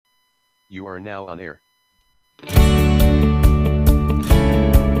You are now on air.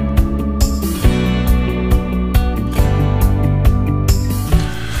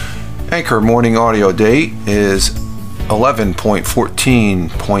 Anchor Morning Audio date is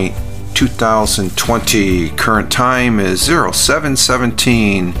 11.14.2020. Current time is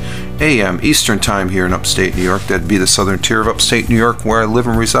 07:17 a.m. Eastern Time here in upstate New York. That'd be the southern tier of upstate New York where I live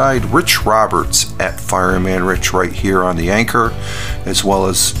and reside. Rich Roberts at Fireman Rich right here on the Anchor, as well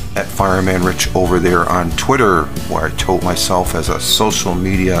as at Fireman Rich over there on Twitter, where I tote myself as a social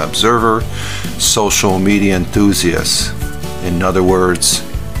media observer, social media enthusiast. In other words,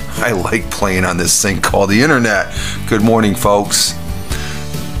 I like playing on this thing called the internet. Good morning, folks.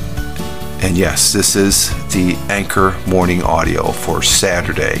 And yes, this is the Anchor Morning Audio for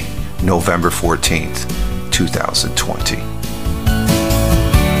Saturday, November 14th, 2020.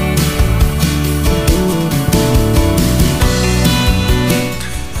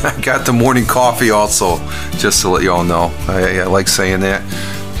 I got the morning coffee also, just to let you all know. I like saying that.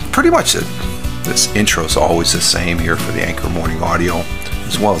 Pretty much this intro is always the same here for the Anchor Morning Audio,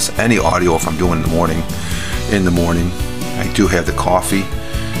 as well as any audio if I'm doing in the morning. I do have the coffee,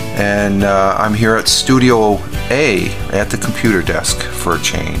 and I'm here at Studio A at the computer desk for a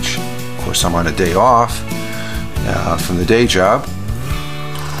change. Of course, I'm on a day off from the day job.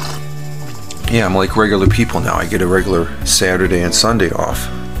 Yeah, I'm like regular people now. I get a regular Saturday and Sunday off.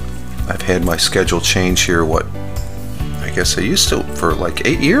 I've had my schedule change here, I guess I used to for like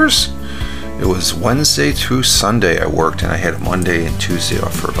 8 years. It was Wednesday through Sunday I worked, and I had Monday and Tuesday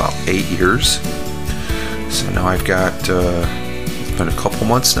off for about 8 years. So now I've got, it's been a couple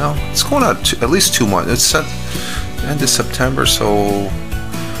months now. It's going on at least 2 months. It's end of September, so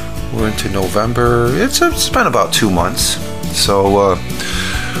we're into November. It's been about 2 months. So,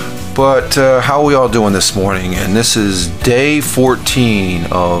 but how are we all doing this morning? And this is day 14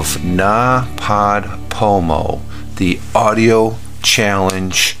 of NaPodPoMo, the audio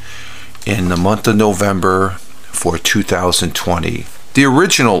challenge in the month of November for 2020. The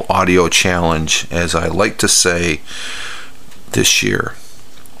original audio challenge, as I like to say, this year,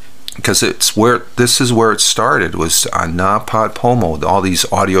 because this is where it started, was on NaPodPoMo. All these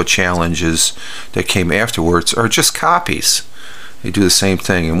audio challenges that came afterwards are just copies. They do the same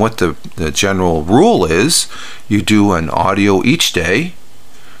thing, and what the general rule is, you do an audio each day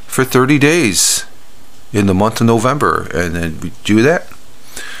for 30 days in the month of November, and then we do that.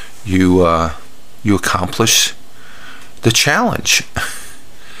 You accomplish the challenge,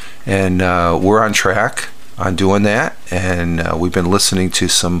 and we're on track on doing that. And we've been listening to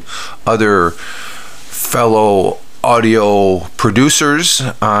some other fellow audio producers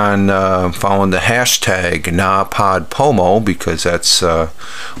on following the hashtag NaPodPoMo, because that's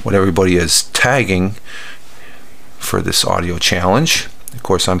what everybody is tagging for this audio challenge. Of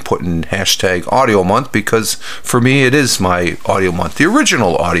course, I'm putting hashtag audio month because for me it is my audio month, the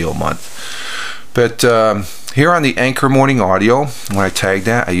original audio month. But here on the Anchor Morning Audio, when I tag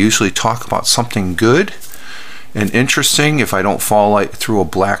that, I usually talk about something good and interesting. If I don't fall through a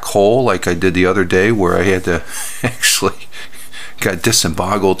black hole like I did the other day, where I had to actually got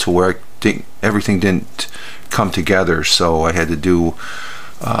disemboggled to where I think everything didn't come together, so I had to do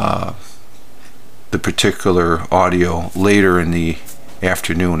the particular audio later in the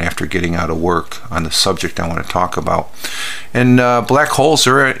afternoon after getting out of work on the subject I want to talk about. And black holes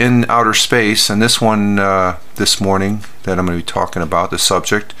are in outer space, and this one this morning that I'm going to be talking about, the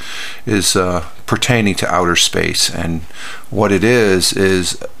subject is pertaining to outer space. And what it is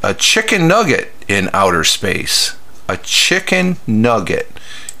a chicken nugget in outer space. A chicken nugget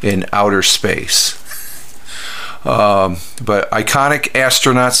in outer space. But iconic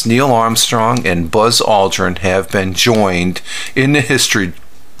astronauts Neil Armstrong and Buzz Aldrin have been joined in the history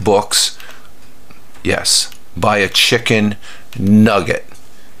books, yes, by a chicken nugget.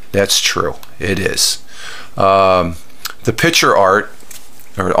 That's true. It is. The picture art,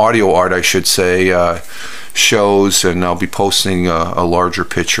 or audio art I should say, shows, and I'll be posting a larger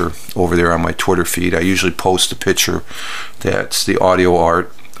picture over there on my Twitter feed. I usually post a picture that's the audio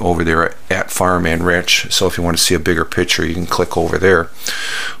art over there at Fireman Rich, so if you want to see a bigger picture you can click over there.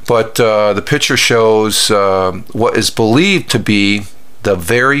 But the picture shows what is believed to be the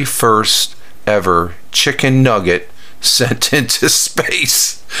very first ever chicken nugget sent into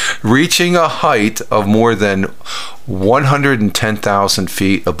space, reaching a height of more than 110,000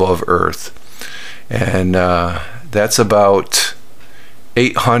 feet above Earth. And that's about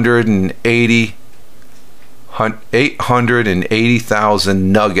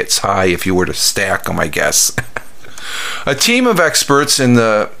 880,000 nuggets high if you were to stack them, I guess. A team of experts in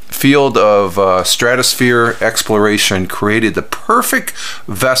the field of stratosphere exploration created the perfect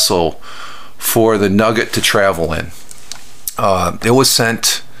vessel for the Nugget to travel in. It was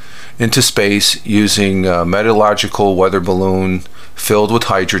sent into space using a meteorological weather balloon filled with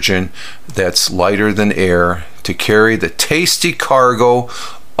hydrogen that's lighter than air to carry the tasty cargo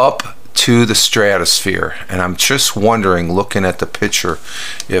up to the stratosphere. And I'm just wondering, looking at the picture,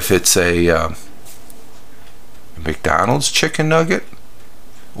 if it's a McDonald's chicken nugget,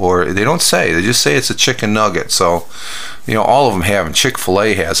 or they don't say, they just say it's a chicken nugget. So, you know, all of them have them.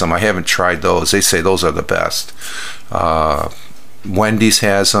 Chick-fil-A has them. I haven't tried those. They say those are the best. Wendy's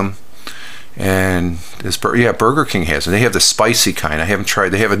has them, and Burger King has them. They have the spicy kind. I haven't tried.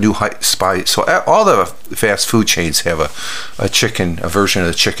 They have a new spice. So all the fast food chains have a version of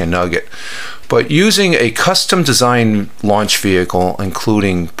the chicken nugget. But using a custom designed launch vehicle,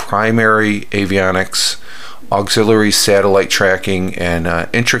 including primary avionics, auxiliary satellite tracking, and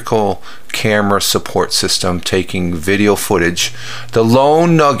integral camera support system taking video footage, the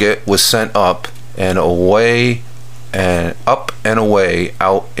lone Nugget was sent up and away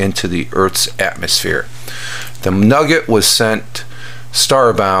out into the Earth's atmosphere. The Nugget was sent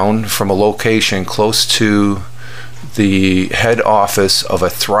starbound from a location close to the head office of a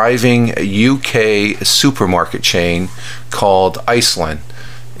thriving UK supermarket chain called Iceland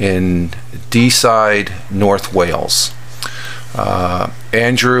in Deeside, North Wales.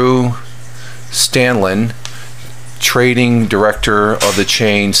 Andrew Stanlin, trading director of the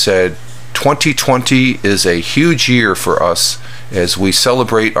chain, said, 2020 is a huge year for us as we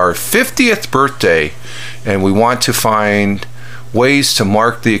celebrate our 50th birthday, and we want to find ways to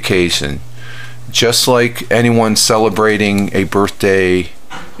mark the occasion. Just like anyone celebrating a birthday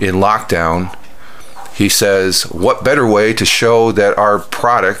in lockdown, he says, what better way to show that our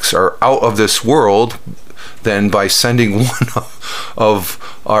products are out of this world than by sending one of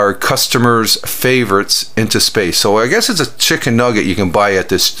our customers' favorites into space. So I guess it's a chicken nugget you can buy at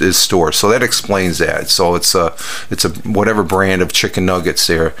this store. So that explains that. So it's a whatever brand of chicken nuggets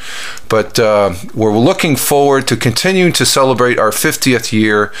there. But we're looking forward to continuing to celebrate our 50th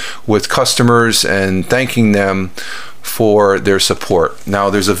year with customers and thanking them for their support. Now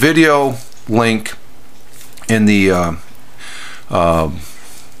there's a video link in the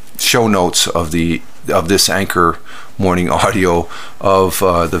show notes of this Anchor Morning Audio of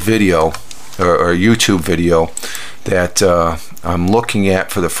the video or YouTube video that I'm looking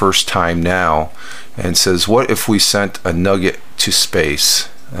at for the first time now, and says, what if we sent a nugget to space?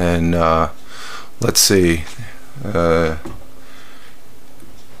 And let's see, and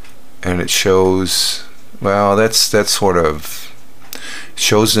it shows, well, that's sort of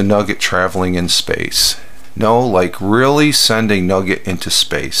shows the nugget traveling in space. No, like really sending nugget into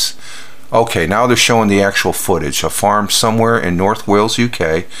space. Okay, now they're showing the actual footage. A farm somewhere in North Wales,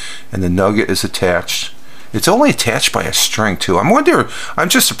 UK, and the nugget is attached. It's only attached by a string too. I'm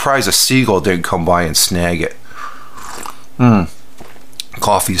just surprised a seagull didn't come by and snag it.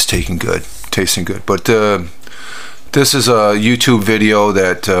 Coffee is tasting good. But this is a YouTube video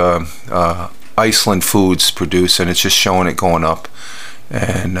that Iceland Foods produced, and it's just showing it going up.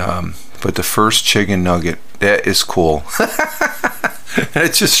 And but the first chicken nugget, that is cool.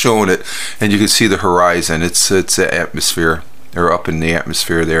 It's just showing it, and you can see the horizon. It's the atmosphere, or up in the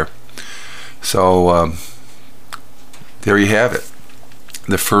atmosphere there. So there you have it,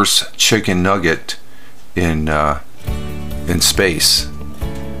 the first chicken nugget in space,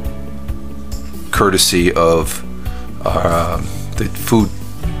 courtesy of the food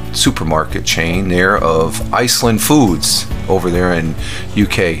supermarket chain there of Iceland Foods over there in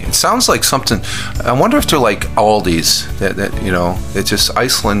UK. It sounds like something, I wonder if they're like Aldi's, that you know, it's just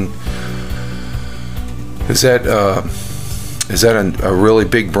Iceland. Is that a really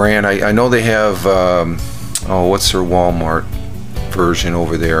big brand? I know they have oh, what's their Walmart version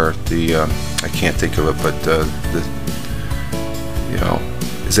over there, I can't think of it, but you know,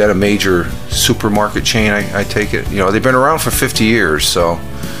 is that a major supermarket chain? I take it, you know, they've been around for 50 years, so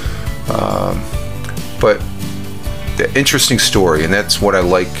but the interesting story, and that's what I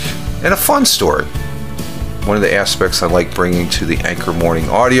like, and a fun story. One of the aspects I like bringing to the Anchor Morning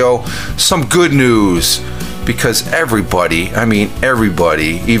Audio, some good news, because everybody, I mean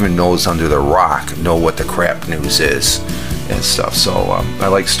everybody, even those under the rock, know what the crap news is and stuff. So I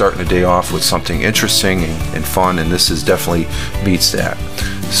like starting the day off with something interesting and fun, and this is definitely meets that.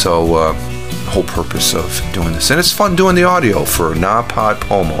 So the whole purpose of doing this, and it's fun doing the audio for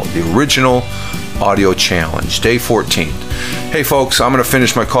NaPodPoMo, the original audio challenge, day 14. Hey folks, I'm gonna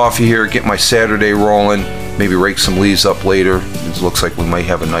finish my coffee here, get my Saturday rolling, maybe rake some leaves up later. It looks like we might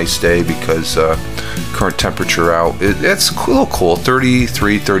have a nice day because current temperature out. It's a little cool,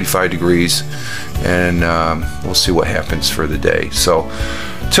 33, 35 degrees, and we'll see what happens for the day. So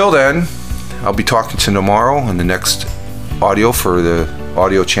till then, I'll be talking to tomorrow on the next audio for the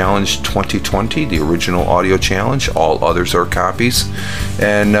Audio Challenge 2020, the original Audio Challenge. All others are copies.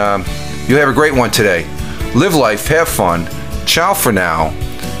 And you have a great one today. Live life, have fun. Ciao for now.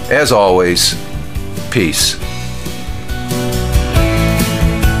 As always, peace.